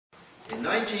In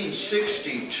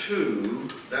 1962,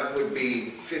 that would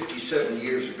be 57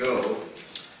 years ago,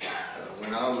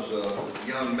 when I was a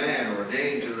young man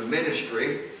ordained to the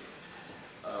ministry,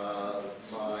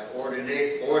 my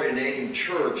ordinating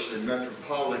church, the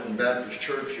Metropolitan Baptist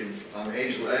Church on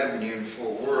Hazel Avenue in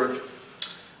Fort Worth,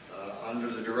 under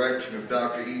the direction of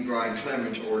Dr. E. Brian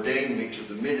Clemens, ordained me to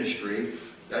the ministry.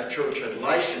 That church had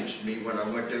licensed me when I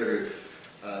went there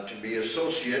to be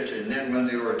associate, and then when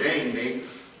they ordained me,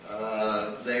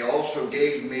 they also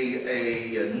gave me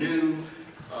a new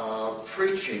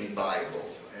preaching Bible,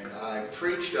 and I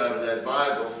preached out of that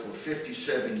Bible for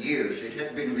 57 years. It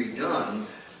had been redone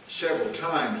several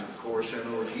times, of course, in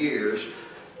those years,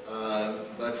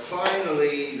 but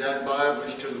finally that Bible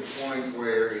is to the point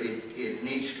where it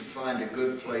needs to find a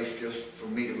good place just for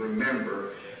me to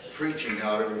remember preaching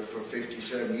out of it for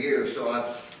 57 years. So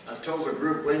I told the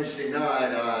group Wednesday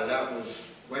night,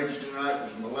 Wednesday night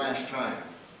was my last time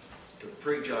to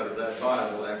preach out of that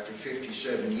Bible after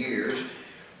 57 years,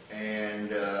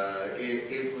 and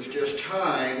it was just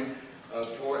time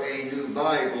for a new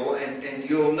Bible, and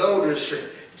you'll notice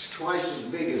it's twice as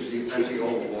big as the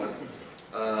old one.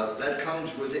 That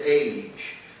comes with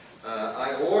age.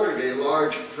 I ordered a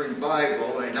large print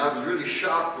Bible, and I was really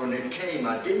shocked when it came.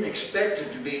 I didn't expect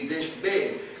it to be this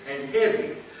big and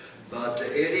heavy, but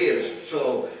it is.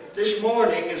 So this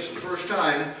morning is the first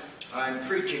time I'm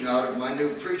preaching out of my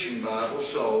new preaching Bible,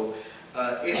 so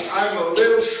if I'm a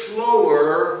little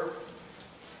slower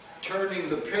turning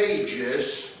the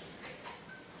pages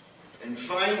and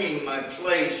finding my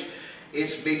place,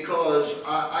 it's because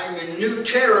I'm in new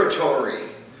territory.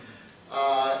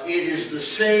 It is the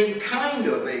same kind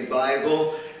of a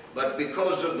Bible, but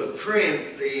because of the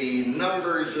print, the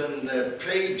numbers and the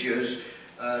pages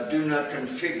do not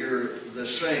configure the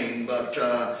same. But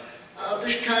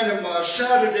this kind of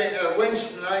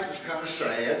Wednesday night was kind of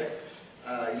sad,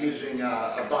 using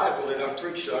a Bible that I've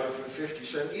preached out of for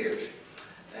 57 years.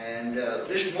 And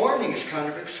this morning is kind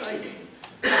of exciting,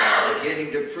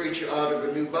 getting to preach out of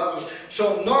a new Bible.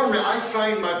 So normally I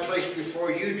find my place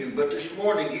before you do, but this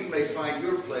morning you may find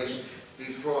your place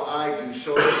before I do.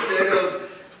 So instead of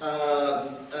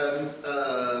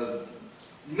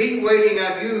me waiting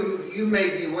on you, you may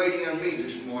be waiting on me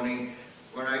this morning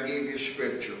when I give you a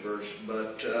scripture verse.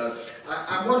 But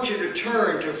I want you to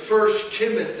turn to 1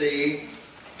 Timothy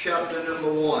chapter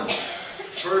number 1.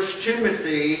 1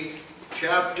 Timothy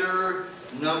chapter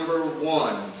number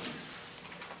 1.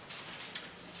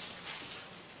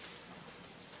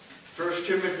 1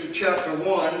 Timothy chapter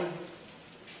 1,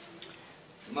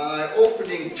 my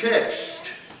opening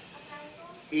text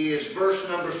is verse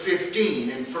number 15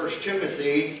 in 1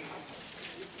 Timothy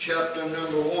chapter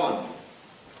number 1.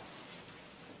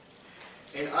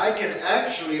 And I can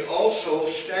actually also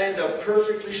stand up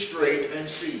perfectly straight and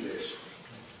see this.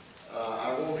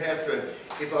 I won't have to,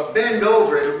 if I bend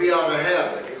over, it'll be out of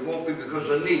habit. It won't be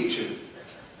because I need to.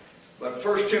 But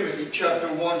 1 Timothy chapter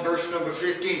 1, verse number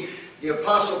 15, the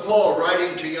Apostle Paul,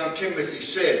 writing to young Timothy,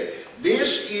 said,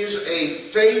 "This is a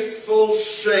faithful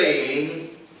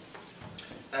saying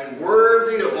and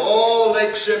worthy of all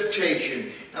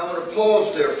acceptation." I want to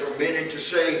pause there for a minute to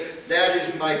say, that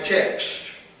is my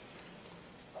text.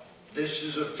 This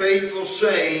is a faithful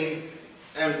saying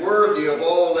and worthy of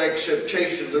all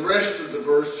acceptation. The rest of the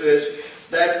verse says,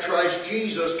 that Christ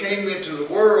Jesus came into the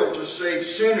world to save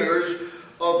sinners,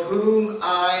 of whom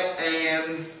I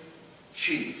am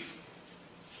chief.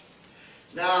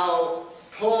 Now,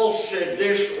 Paul said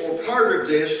this, or part of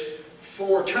this,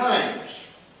 4 times.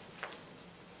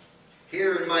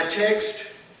 Here in my text,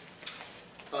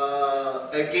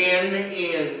 again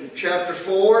in chapter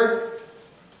 4,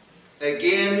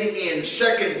 again in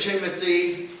 2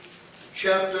 Timothy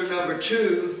chapter number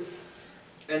 2,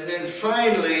 and then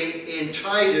finally in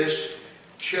Titus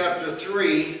chapter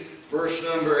 3, verse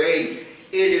number 8.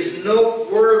 It is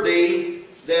noteworthy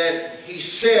that he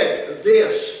said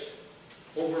this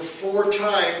over 4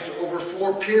 times, over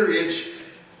 4 periods,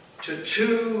 to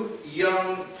 2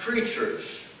 young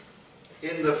preachers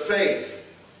in the faith.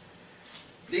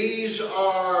 These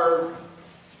are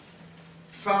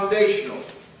foundational.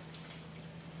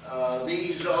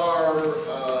 These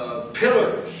are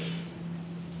pillars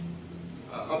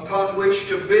upon which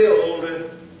to build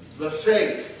the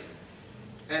faith,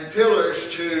 and pillars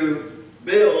to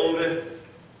build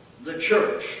the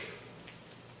church.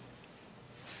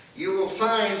 You will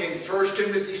find in 1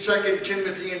 Timothy, 2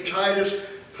 Timothy, and Titus,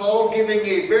 Paul giving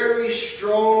a very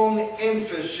strong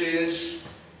emphasis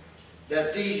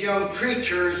that these young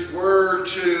preachers were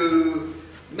to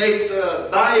make the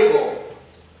Bible,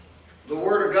 the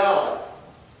Word of God,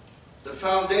 the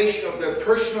foundation of their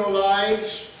personal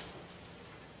lives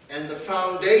and the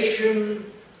foundation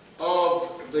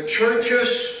of the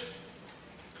churches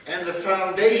and the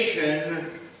foundation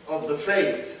of the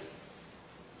faith.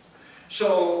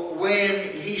 So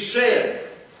when he said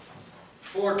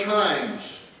 4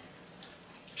 times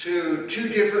to 2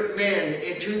 different men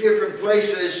in 2 different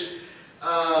places,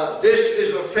 this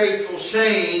is a faithful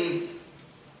saying,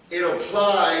 it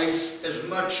applies as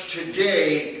much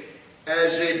today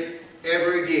as it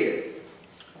ever did.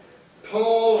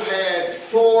 Paul had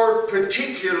 4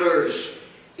 particulars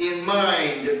in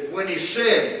mind when he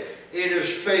said it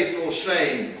is faithful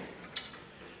saying.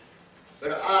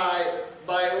 But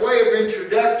by way of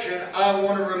introduction, I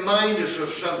want to remind us of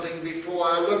something before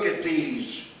I look at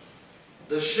these.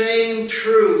 The same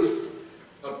truth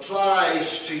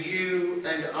applies to you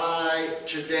and I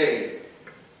today.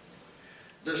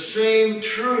 The same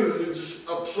truths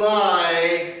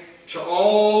apply to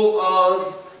all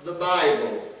of the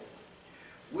Bible.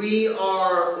 We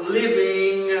are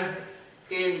living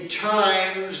in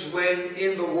times when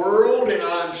in the world, and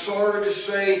I'm sorry to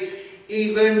say,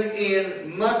 even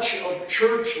in much of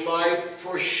church life,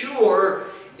 for sure,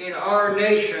 in our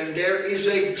nation, there is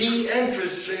a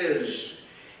de-emphasis,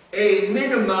 a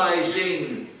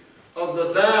minimizing of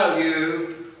the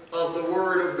value of the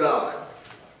Word of God.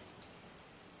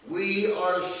 We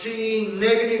are seeing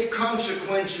negative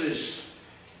consequences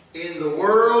in the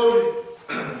world,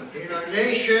 in our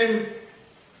nation,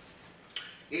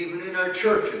 even in our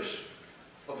churches,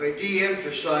 of a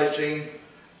de-emphasizing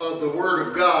of the Word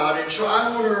of God. And so I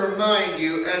want to remind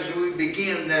you as we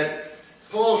begin that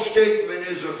Paul's statement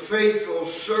is a faithful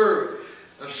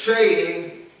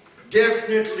saying,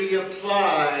 definitely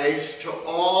applies to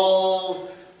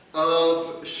all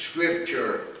of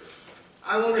Scripture.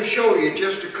 I want to show you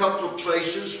just a couple of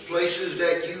places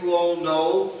that you all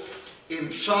know.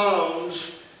 In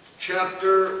Psalms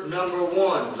chapter number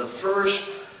 1, the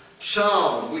first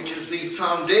Psalm, which is the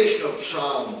foundational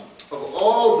psalm of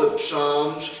all the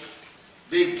Psalms,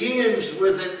 begins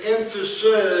with an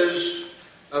emphasis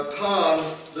upon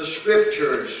the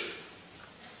Scriptures.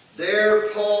 There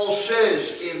Paul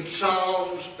says in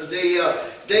Psalms,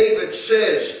 David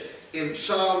says in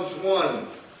Psalms 1,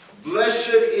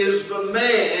 "Blessed is the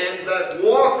man that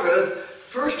walketh,"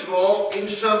 first of all, in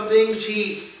some things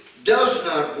he does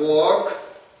not walk,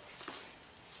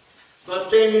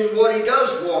 but then in what he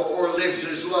does walk or lives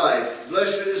his life.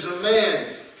 Blessed is a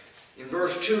man, in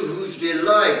verse 2, whose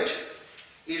delight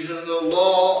is in the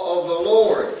law of the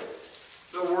Lord,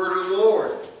 the word of the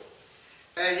Lord.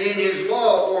 And in his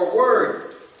law or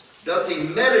word doth he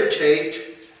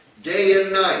meditate day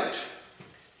and night.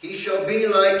 He shall be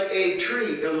like a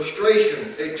tree,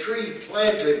 illustration, a tree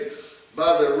planted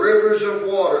by the rivers of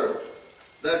water,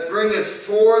 that bringeth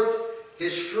forth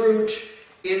his fruit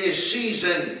in his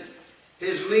season.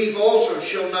 His leaf also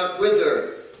shall not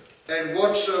wither, and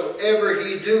whatsoever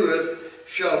he doeth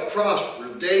shall prosper.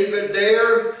 David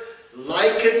there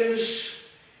likens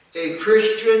a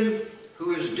Christian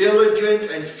who is diligent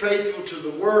and faithful to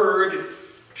the Word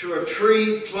to a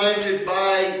tree planted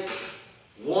by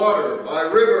water, by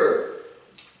river.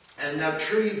 And that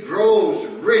tree grows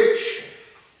rich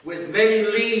with many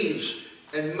leaves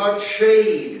and much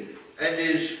shade and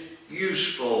is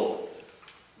useful.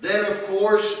 Then, of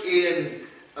course, in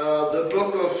the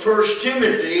book of 1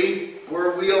 Timothy,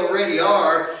 where we already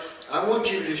are, I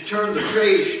want you to just turn the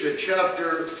page to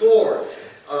chapter 4.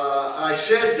 I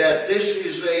said that this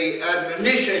is an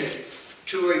admonition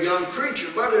to a young preacher,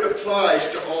 but it applies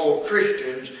to all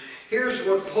Christians. Here's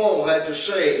what Paul had to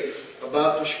say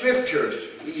about the Scriptures.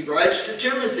 He writes to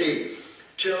Timothy,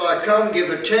 "Till I come, give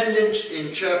attendance,"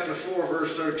 in chapter 4,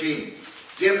 verse 13.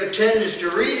 "Give attendance to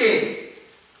reading,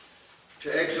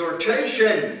 to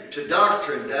exhortation, to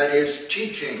doctrine," that is,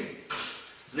 teaching.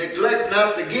 "Neglect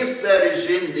not the gift that is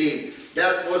in thee,"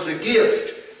 that was a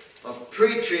gift of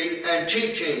preaching and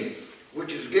teaching,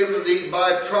 "which is given thee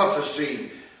by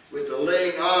prophecy, with the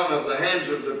laying on of the hands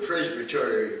of the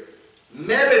presbytery.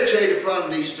 Meditate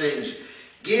upon these things.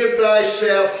 Give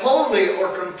thyself wholly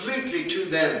or completely to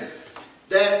them,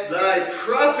 that thy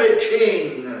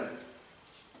profiting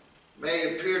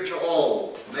may appear to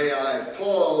all." May I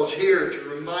pause here to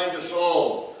remind us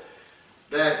all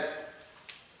that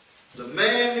the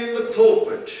man in the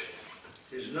pulpit,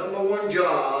 his number one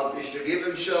job is to give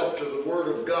himself to the Word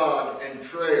of God and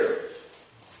prayer,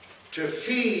 to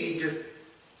feed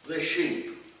the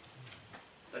sheep.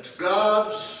 That's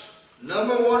God's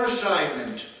number one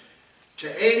assignment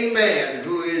to any man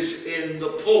who is in the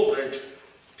pulpit,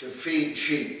 to feed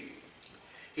sheep.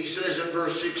 He says in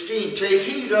verse 16, "Take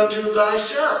heed unto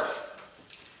thyself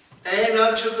and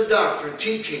unto the doctrine,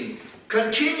 teaching.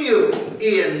 Continue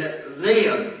in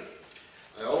them."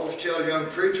 tell young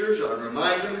preachers, I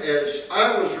remind them, as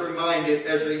I was reminded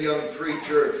as a young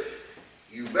preacher,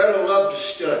 you better love to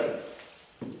study.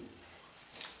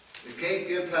 You can't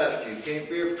be a pastor, you can't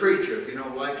be a preacher if you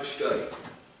don't like to study.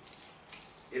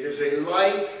 It is a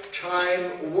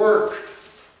lifetime work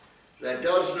that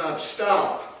does not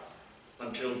stop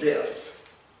until death.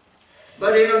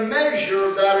 But in a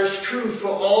measure that is true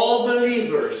for all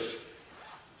believers,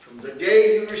 from the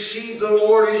day you receive the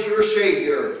Lord as your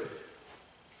Savior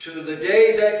to the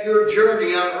day that your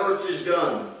journey on earth is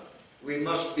done, we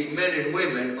must be men and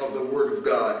women of the Word of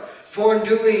God. For in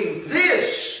doing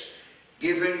this,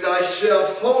 giving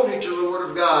thyself wholly to the Word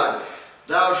of God,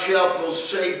 thou shalt both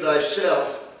save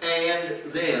thyself and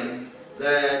them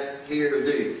that hear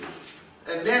thee.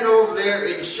 And then over there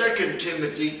in 2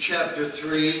 Timothy chapter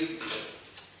 3,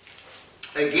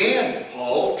 again,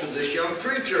 Paul, to this young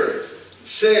preacher,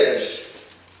 says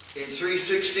in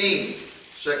 3:16,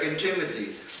 2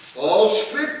 Timothy, all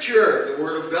Scripture, the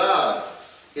Word of God,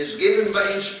 is given by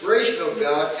inspiration of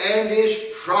God and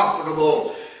is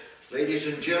profitable. Ladies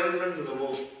and gentlemen, the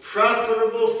most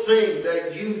profitable thing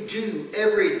that you do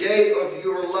every day of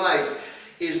your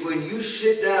life is when you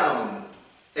sit down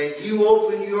and you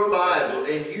open your Bible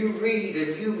and you read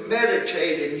and you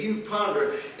meditate and you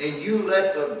ponder and you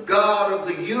let the God of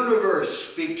the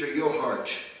universe speak to your heart.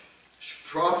 It's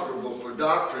profitable for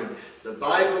doctrine. The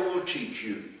Bible will teach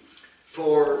you.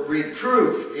 For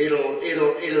reproof,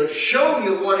 it'll show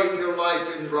you what in your life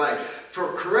isn't right.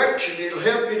 For correction, it'll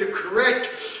help you to correct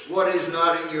what is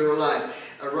not in your life,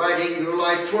 right in your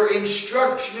life. For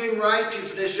instruction in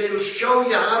righteousness, it'll show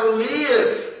you how to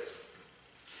live.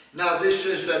 Now this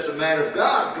is that the man of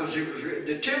God, because it was written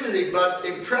to Timothy, but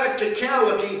in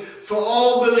practicality for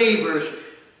all believers,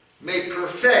 may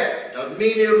perfect. Doesn't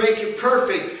mean it'll make you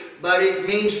perfect, but it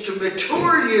means to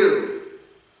mature you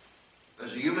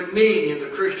as a human being in the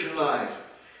Christian life.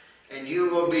 And you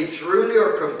will be thoroughly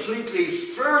or completely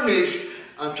furnished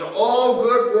unto all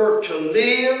good work, to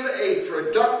live a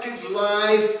productive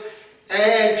life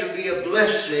and to be a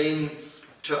blessing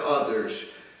to others.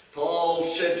 Paul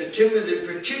said to Timothy in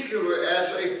particular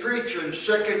as a preacher in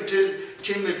 2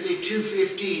 Timothy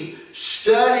 2:15,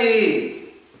 study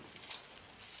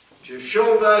to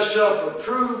show thyself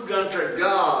approved unto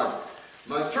God.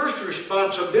 My first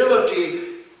responsibility,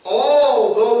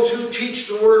 all those who teach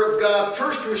the Word of God,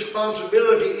 first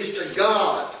responsibility is to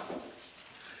God.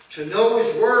 To know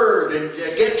His Word and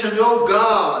to get to know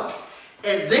God.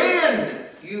 And then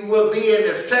you will be an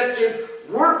effective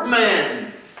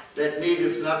workman that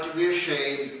needeth not to be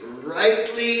ashamed,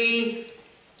 rightly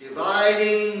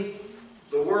dividing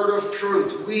the word of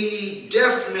truth. We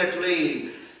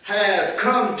definitely have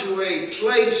come to a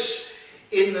place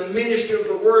in the ministry of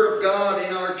the Word of God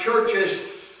in our churches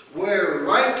where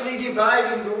rightly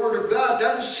dividing the Word of God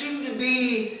doesn't seem to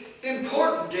be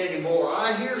important anymore.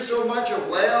 I hear so much of,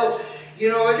 well, you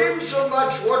know, it isn't so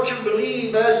much what you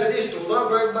believe as it is to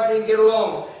love everybody and get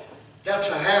along. That's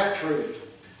a half-truth.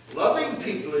 Loving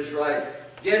people is right.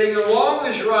 Getting along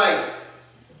is right.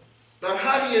 But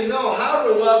how do you know how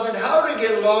to love and how to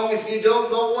get along if you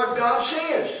don't know what God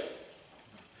says?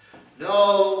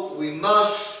 No, we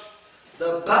must.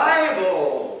 The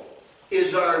Bible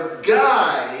is our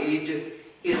guide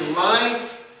in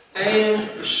life and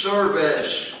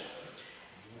service.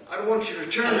 I don't want you to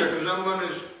turn there because I'm going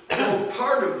to quote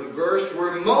part of the verse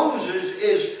where Moses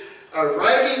is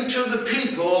writing to the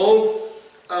people,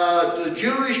 the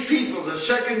Jewish people, the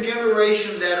second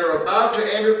generation that are about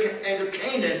to enter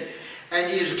Canaan,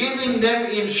 and he is giving them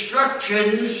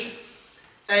instructions,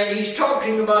 and he's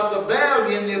talking about the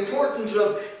value and the importance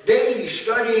of daily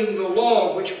studying the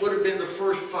law, which would have been the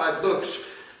first 5 books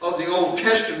of the Old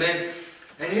Testament.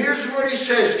 And here's what he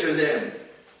says to them.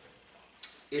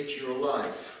 It's your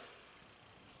life.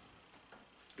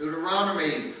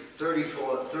 Deuteronomy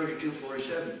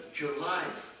 32:47. It's your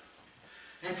life.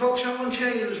 And folks, I want to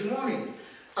tell you this morning,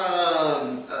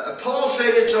 Paul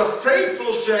said it's a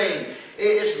faithful saying.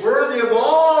 It's worthy of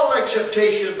all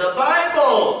acceptation. The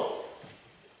Bible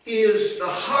is the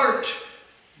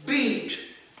heartbeat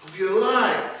of your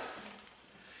life.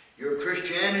 Your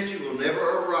Christianity will never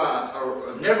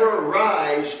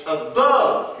arise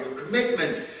above your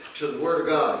commitment to the Word of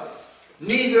God.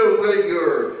 Neither will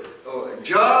your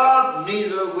job,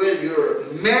 neither will your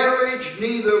marriage,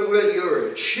 neither will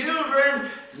your children,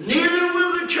 neither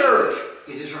will the church.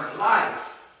 It is our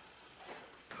life.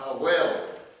 How well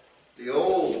the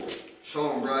old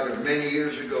songwriter many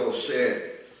years ago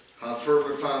said, how firm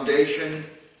a foundation,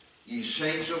 ye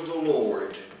saints of the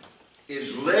Lord,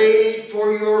 is laid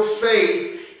for your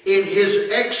faith in His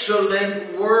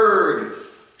excellent Word.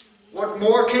 What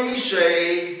more can he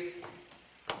say?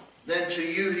 than to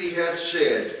you he hath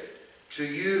said, to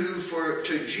you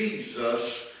to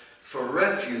Jesus for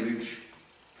refuge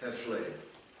have fled.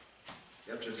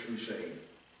 That's a true saying.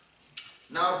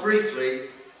 Now briefly,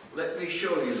 let me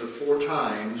show you the 4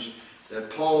 times that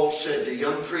Paul said to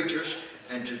young preachers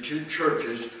and to 2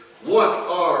 churches, what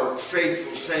are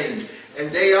faithful sayings?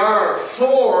 And they are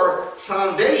 4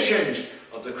 foundations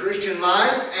of the Christian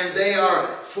life, and they are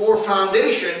 4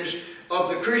 foundations of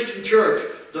the Christian church.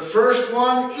 The first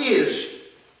one is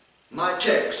my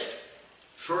text,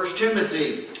 1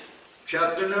 Timothy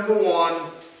chapter number 1,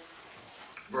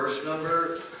 verse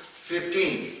number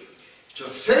 15. It's a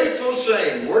faithful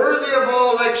saying, worthy of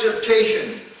all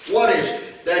acceptation. What is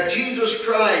it? That Jesus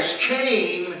Christ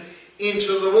came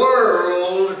into the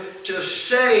world to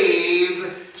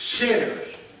save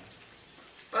sinners.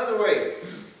 By the way,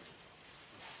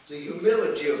 the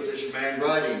humility of this man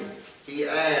writing, he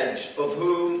adds, of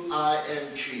whom I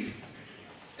am chief.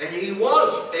 And he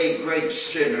was a great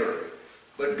sinner,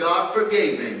 but God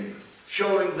forgave him,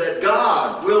 showing that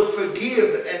God will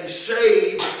forgive and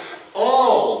save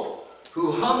all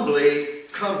who humbly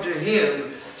come to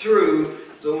him through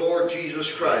the Lord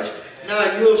Jesus Christ.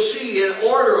 Now you'll see in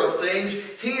order of things,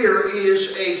 here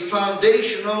is a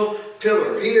foundational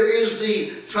pillar. Here is the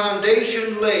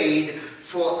foundation laid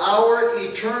for our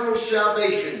eternal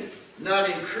salvation. Not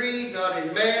in creed, not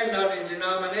in man, not in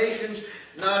denominations,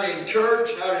 not in church,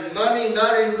 not in money,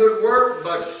 not in good work,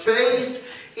 but faith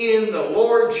in the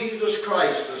Lord Jesus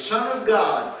Christ, the Son of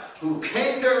God, who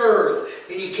came to earth,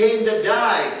 and he came to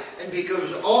die. And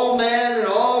because all man and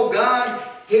all God,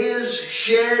 his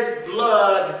shed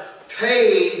blood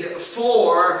paid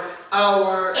for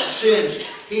our sins.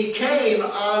 He came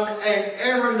on an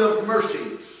errand of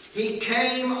mercy. He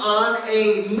came on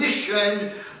a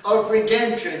mission of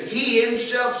redemption. He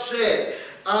himself said,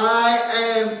 I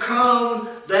am come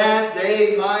that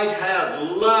they might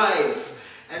have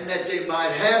life, and that they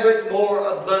might have it more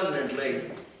abundantly.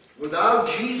 Without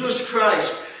Jesus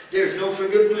Christ, there's no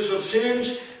forgiveness of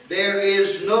sins. There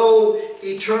is no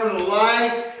eternal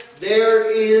life.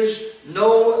 There is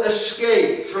no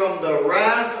escape from the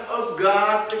wrath of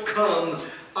God to come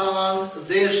on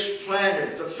this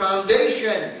planet. The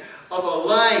foundation of a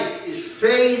life is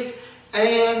faith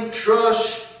and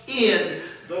trust in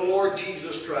the Lord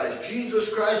Jesus Christ. Jesus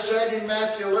Christ said in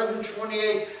Matthew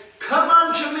 11:28, come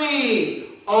unto me,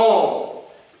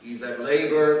 all ye that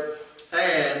labor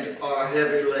and are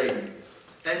heavy laden.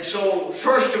 And so,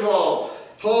 first of all,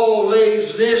 Paul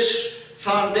lays this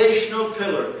foundational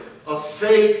pillar of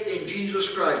faith in Jesus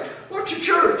Christ. What's a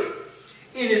church?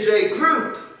 It is a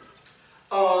group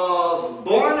of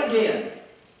born-again,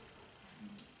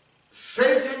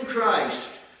 faith in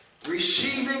Christ,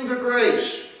 receiving the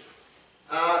grace,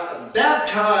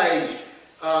 baptized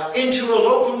into a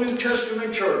local New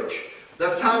Testament church. The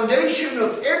foundation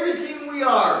of everything we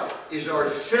are is our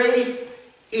faith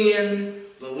in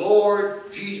the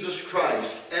Lord Jesus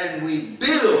Christ, and we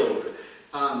build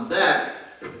on that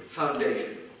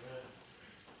foundation.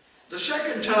 The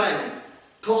second time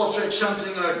Paul said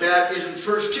something like that is in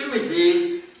 1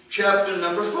 Timothy chapter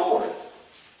number 4.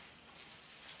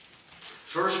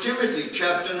 1 Timothy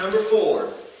chapter number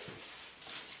 4,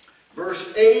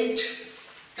 verse 8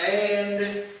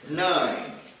 and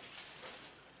 9.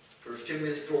 1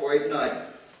 Timothy 4, 8, 9.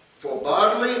 For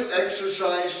bodily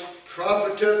exercise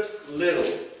profiteth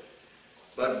little,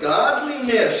 but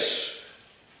godliness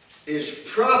is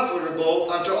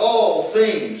profitable unto all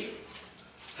things,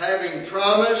 having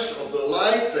promise of the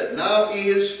life that now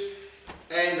is,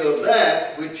 and of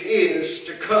that which is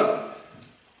to come.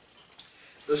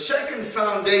 The second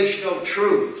foundational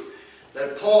truth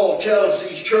that Paul tells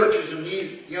these churches and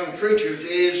these young preachers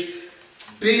is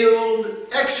build,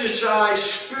 exercise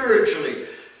spiritually.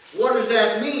 What does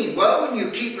that mean? Well, when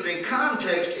you keep it in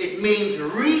context, it means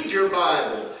read your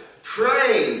Bible,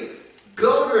 pray,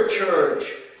 go to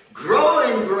church, grow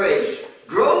in grace,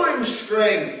 grow in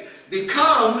strength,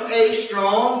 become a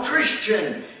strong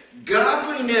Christian.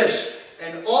 Godliness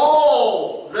and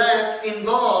all that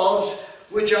involves,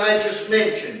 which I just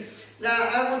mentioned. Now,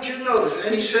 I want you to notice,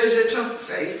 and he says it's a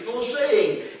faithful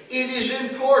saying. It is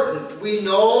important. We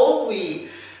know, we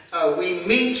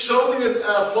meet so many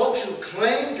folks who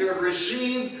claim to have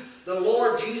received the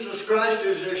Lord Jesus Christ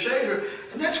as their Savior,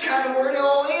 and that's kind of where it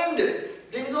all ended.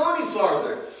 Didn't go any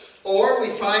farther. Or we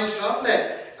find some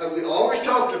that we always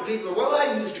talk to people, well,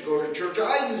 I used to go to church,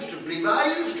 I used to believe,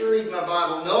 I used to read my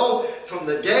Bible. No, from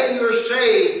the day you're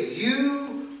saved,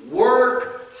 you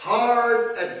work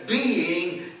hard at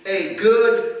being a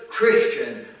good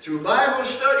Christian through Bible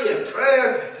study and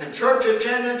prayer and church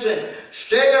attendance and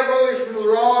Stay away from the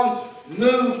wrong,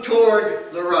 move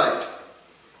toward the right.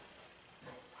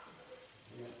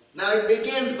 Now it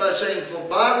begins by saying, for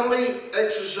bodily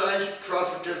exercise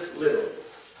profiteth little.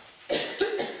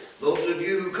 Those of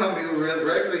you who come here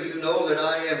regularly, you know that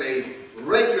I am a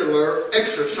regular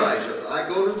exerciser. I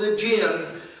go to the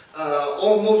gym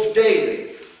almost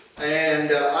daily.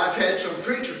 And I've had some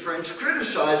preacher friends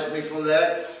criticize me for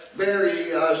that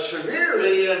very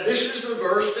severely, and this is the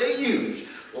verse they use.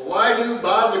 Well, why do you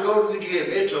bother to go to the gym?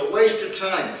 It's a waste of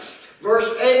time. Verse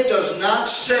 8 does not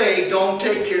say don't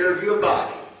take care of your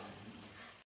body.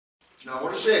 It's not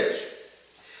what it says.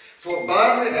 For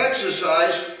bodily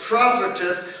exercise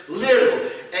profiteth little.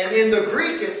 And in the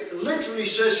Greek it literally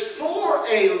says for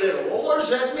a little. Well, what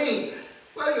does that mean?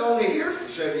 Well, you're only here for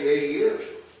 70, 80 years.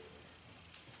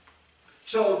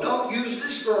 So don't use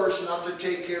this verse not to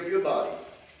take care of your body.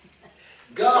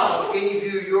 God gave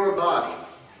you your body.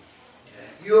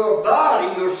 Your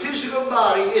body, your physical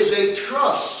body, is a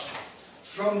trust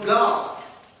from God.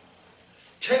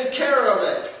 Take care of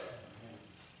it.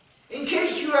 In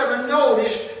case you haven't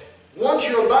noticed, once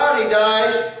your body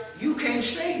dies, you can't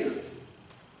stay here.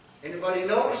 Anybody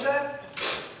notice that?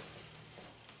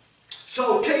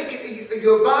 So take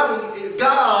your body,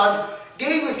 God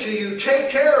gave it to you, take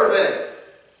care of it.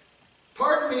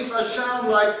 Pardon me if I sound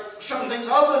like something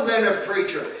other than a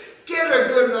preacher. Get a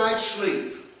good night's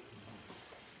sleep.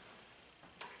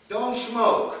 Don't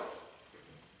smoke.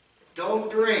 Don't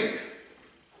drink.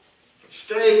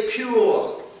 Stay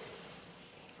pure.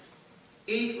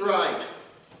 Eat right.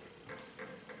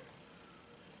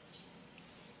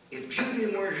 If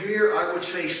Judy weren't here, I would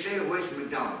say stay away from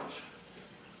McDonald's.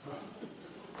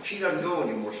 She doesn't go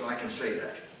anymore, so I can say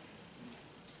that.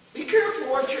 Be careful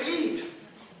what you eat.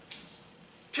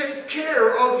 Take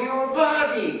care of your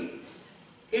body.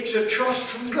 It's a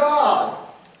trust from God.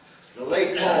 The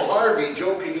late Paul Harvey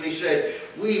jokingly said,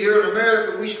 we here in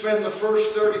America, we spend the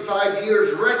first 35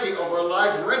 years of our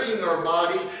life wrecking our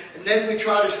bodies, and then we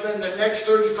try to spend the next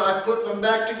 35 putting them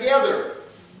back together.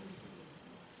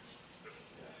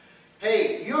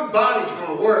 Hey, your body's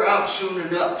going to wear out soon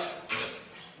enough.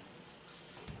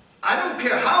 I don't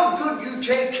care how good you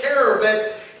take care of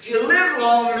it, if you live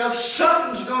long enough,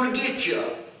 something's going to get you.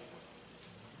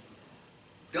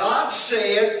 God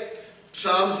said,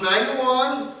 Psalms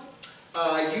 91,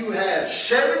 you have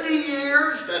 70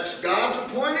 years, that's God's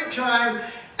appointed time.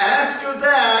 After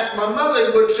that, my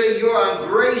mother would say, you're on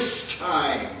grace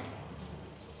time.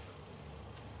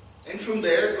 And from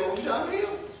there it goes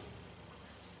downhill.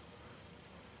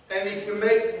 And if you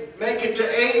make it to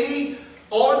 80,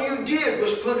 all you did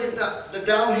was put the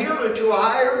downhill into a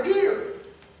higher gear.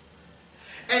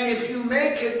 And if you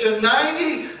make it to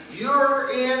 90, you're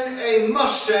in a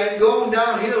Mustang going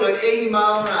downhill at 80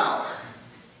 miles an hour.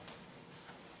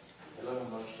 Hello,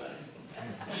 Mustang.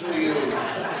 So yeah,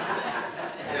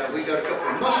 we got a couple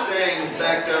of Mustangs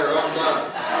back there on the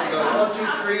 1, 2,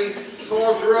 3,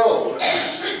 4th row.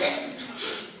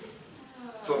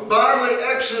 For bodily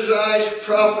exercise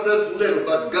profiteth little,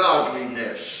 but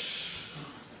godliness.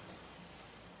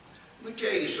 Let me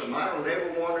tell you something. I don't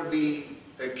ever want to be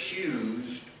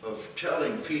accused of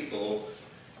telling people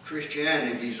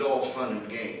Christianity is all fun and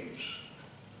games.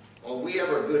 Oh, we have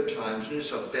our good times, and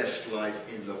it's the best life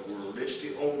in the world. It's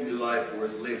the only life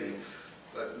worth living.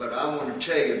 But I want to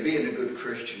tell you, being a good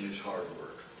Christian is hard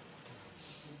work.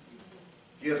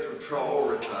 You have to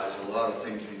prioritize a lot of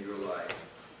things in your life.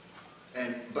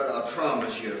 But I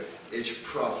promise you, it's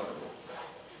profitable.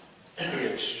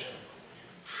 It's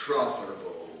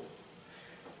profitable.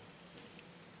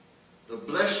 The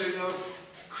blessing of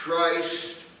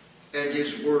Christ and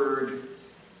His Word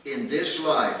in this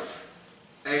life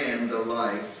and the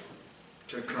life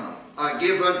to come. I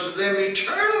give unto them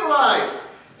eternal life,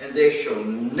 and they shall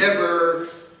never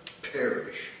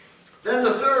perish. Then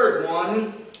the third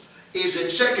one is in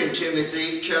 2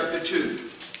 Timothy chapter 2.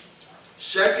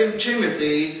 2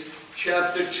 Timothy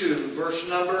chapter 2, verse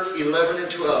number 11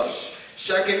 and 12.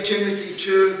 2 Timothy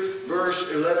 2,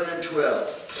 verse 11 and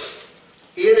 12.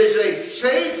 It is a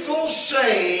faithful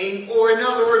saying, or in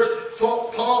other words,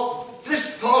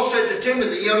 Paul said to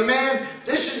Timothy, young man,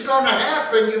 this is going to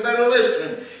happen, you better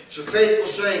listen. It's a faithful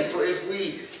saying, for if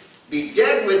we be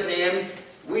dead with Him,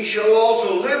 we shall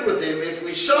also live with Him. If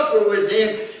we suffer with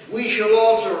Him, we shall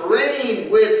also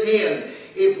reign with Him.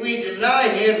 If we deny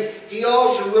Him, He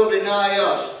also will deny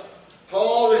us.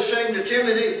 Paul is saying to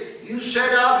Timothy, you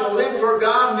set out to live for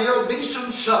God, and there will be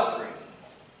some suffering.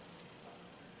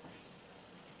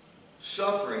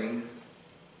 Suffering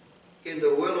in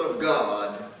the will of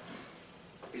God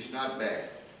is not bad.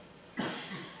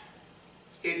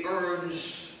 It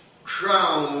earns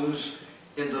crowns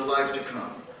in the life to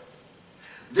come.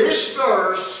 This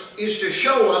verse is to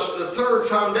show us the third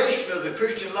foundation of the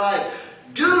Christian life: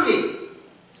 duty.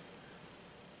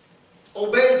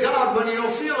 Obey God when you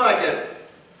don't feel like it.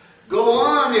 Go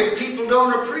on if people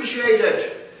don't appreciate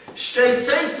it. Stay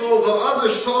faithful though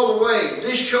others fall away.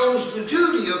 This shows the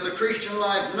duty of the Christian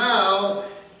life now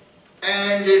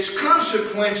and its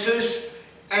consequences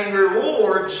and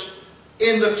rewards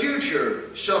in the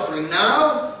future. Suffering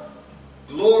now,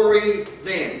 glory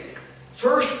then.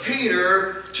 1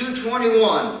 Peter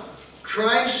 2:21,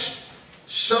 Christ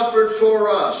suffered for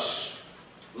us,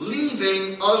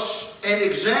 leaving us an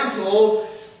example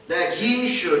that ye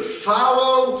should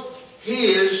follow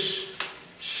his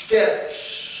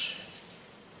steps.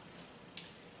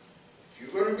 If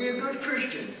you're going to be a good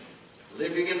Christian,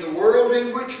 living in the world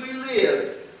in which we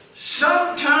live,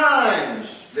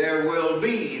 sometimes there will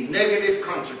be negative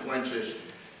consequences,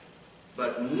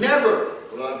 but never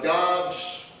without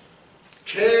God's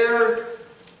care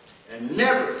and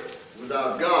never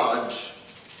without God's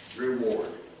reward.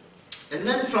 And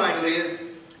then finally,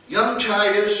 young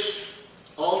Titus,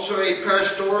 also a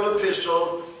pastoral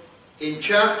epistle, in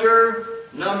chapter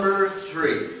number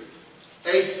 3.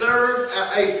 A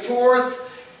fourth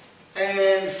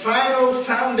and final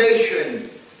foundation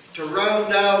to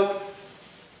round out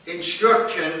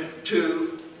instruction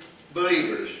to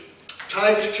believers.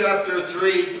 Titus chapter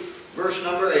 3, verse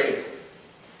number 8.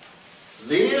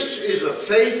 This is a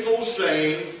faithful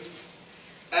saying,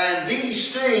 and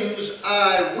these things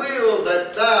I will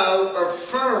that thou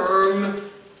affirm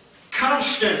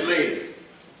constantly,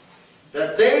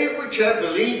 that they which have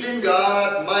believed in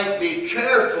God might be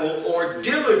careful or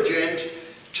diligent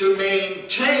to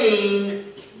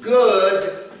maintain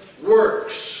good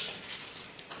works.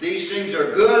 These things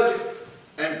are good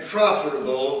and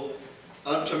profitable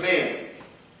unto men.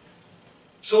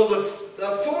 So the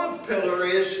fourth pillar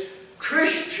is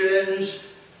Christians,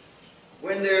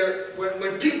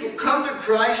 when people come to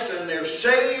Christ and they're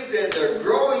saved and they're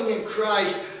growing in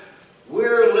Christ,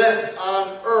 we're left on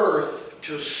earth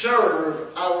to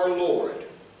serve our Lord.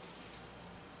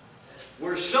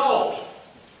 We're salt,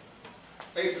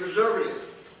 a preservative.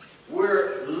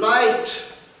 We're light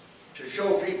to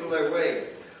show people their way.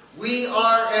 We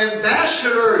are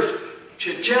ambassadors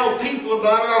to tell people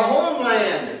about our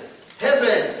homeland,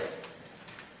 heaven.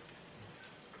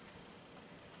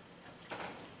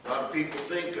 A lot of people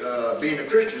think being a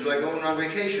Christian is like going on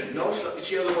vacation. No, it's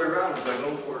the other way around. It's like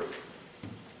going to work.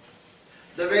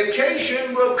 The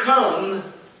vacation will come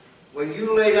when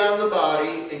you lay down the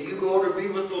body and you go to be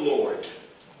with the Lord.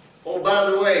 Oh, by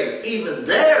the way, even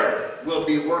there will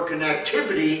be work and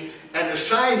activity and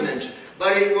assignments,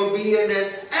 but it will be in an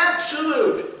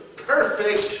absolute,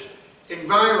 perfect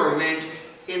environment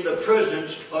in the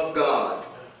presence of God.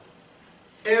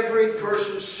 Every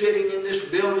person sitting in this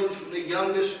building, from the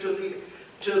youngest to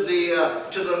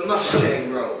the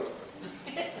Mustang Road,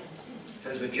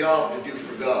 has a job to do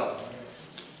for God.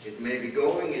 It may be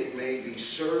going, it may be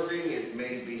serving, it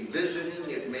may be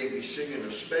visiting, it may be singing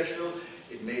a special,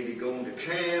 it may be going to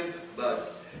camp,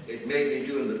 but it may be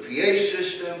doing the PA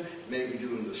system, it may be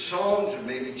doing the songs, it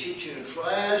may be teaching a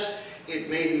class, it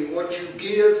may be what you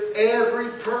give every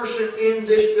person in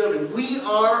this building. We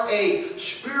are a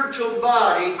spiritual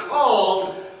body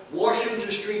called Washington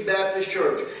Street Baptist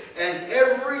Church. And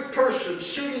every person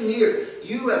sitting here,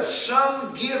 you have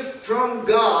some gift from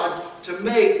God to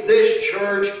make this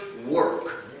church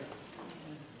work.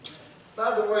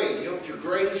 By the way, you know what your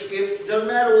greatest gift? Doesn't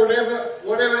matter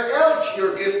whatever else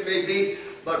your gift may be,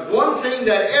 but one thing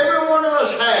that every one of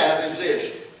us have is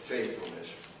this: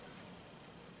 faithfulness.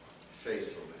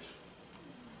 Faithfulness.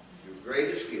 Your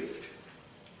greatest gift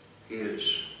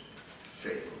is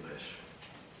faithfulness.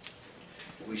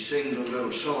 We sing the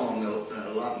little song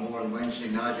a lot more on Wednesday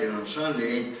night than on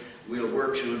Sunday. We'll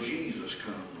work till Jesus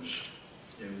comes,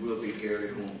 and we'll be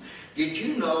carried home. Did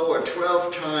you know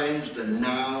 12 times the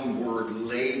noun word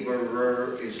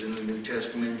laborer is in the New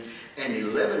Testament, and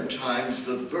 11 times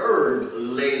the verb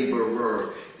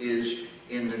laborer is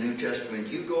in the New Testament?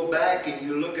 You go back and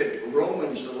you look at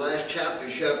Romans, the last chapter,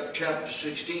 chapter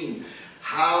 16,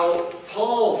 how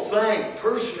Paul thanked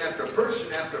person after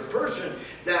person after person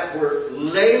that were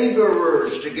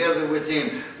laborers together with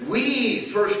him. We,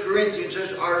 1 Corinthians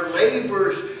says, are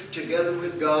laborers together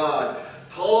with God.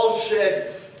 Paul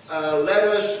said, let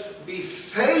us be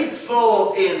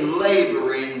faithful in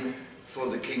laboring for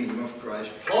the kingdom of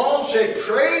Christ. Paul said,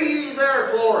 pray ye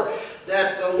therefore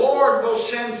that the Lord will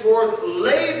send forth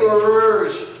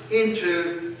laborers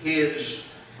into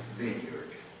his vineyard.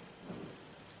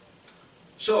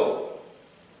 So,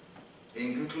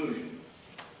 in conclusion,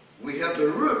 We have the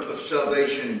root of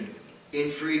salvation in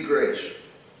free grace.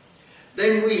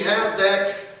 Then we have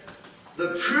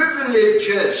the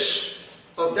privileges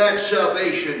of that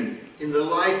salvation in the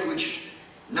life which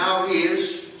now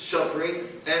is suffering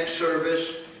and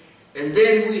service. And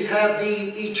then we have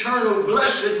the eternal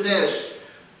blessedness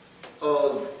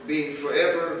of being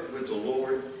forever with the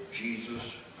Lord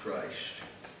Jesus Christ.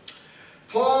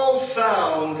 Paul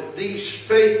found these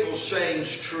faithful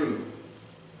sayings true.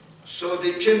 So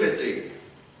did Timothy.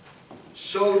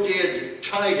 So did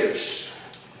Titus.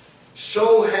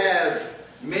 So have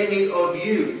many of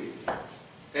you.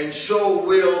 And so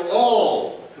will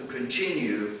all who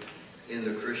continue in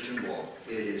the Christian walk.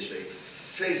 It is a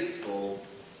faithful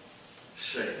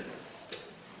saying.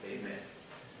 Amen.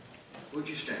 Would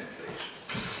you stand, please?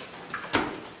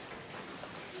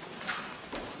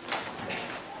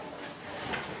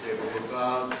 Every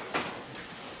bow,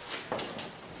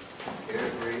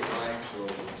 every eye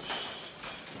closed.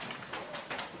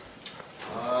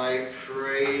 I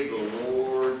pray the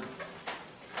Lord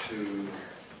to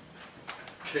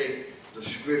take the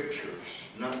Scriptures,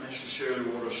 not necessarily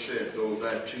what is said, though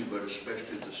that too, but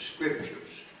especially the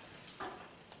Scriptures,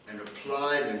 and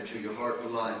apply them to your heart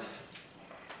and life.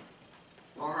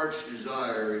 Our heart's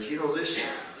desire is,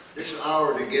 this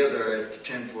hour together at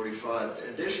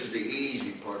 10:45, this is the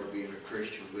easy part of being a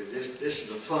Christian. This is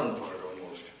the fun part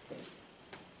almost.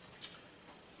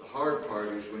 The hard part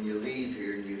is when you leave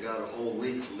here and you got a whole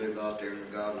week to live out there in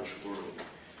the godless world.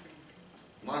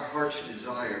 My heart's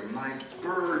desire, my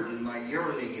burden, my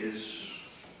yearning is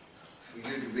for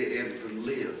you to be able to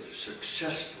live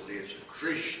successfully as a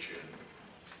Christian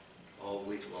all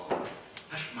week long.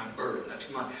 That's my burden. That's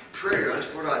my prayer.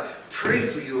 That's what I pray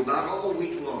for you about all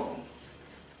week long.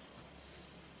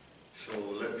 So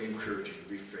let me encourage you to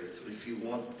be faithful. If you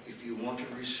want to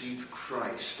receive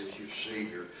Christ as your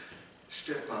Savior,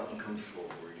 step out and come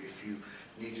forward. If you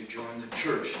need to join the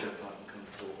church, step out and come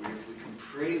forward. If we can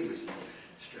pray with you,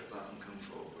 step out and come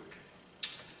forward.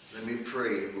 Let me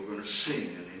pray, and we're going to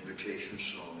sing an invitation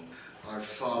song. Our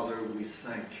Father, we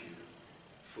thank you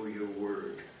for your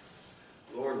word.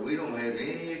 Lord, we don't have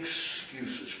any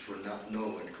excuses for not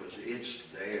knowing, because it's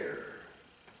there.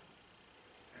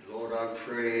 And Lord, I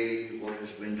pray what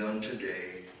has been done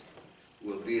today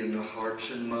will be in the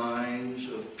hearts and minds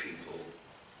of people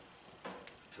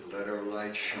to let our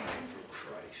light shine for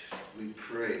Christ. We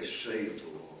pray, save the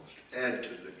lost, add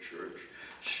to the church,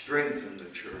 strengthen the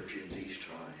church in these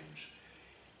times.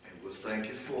 And we'll thank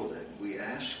you for that. We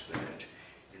ask that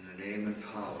in the name and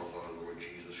power of our Lord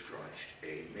Jesus Christ.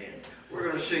 Amen. We're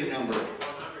going to sing number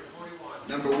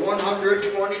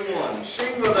 121.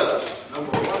 Sing with us.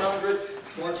 Number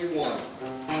 121.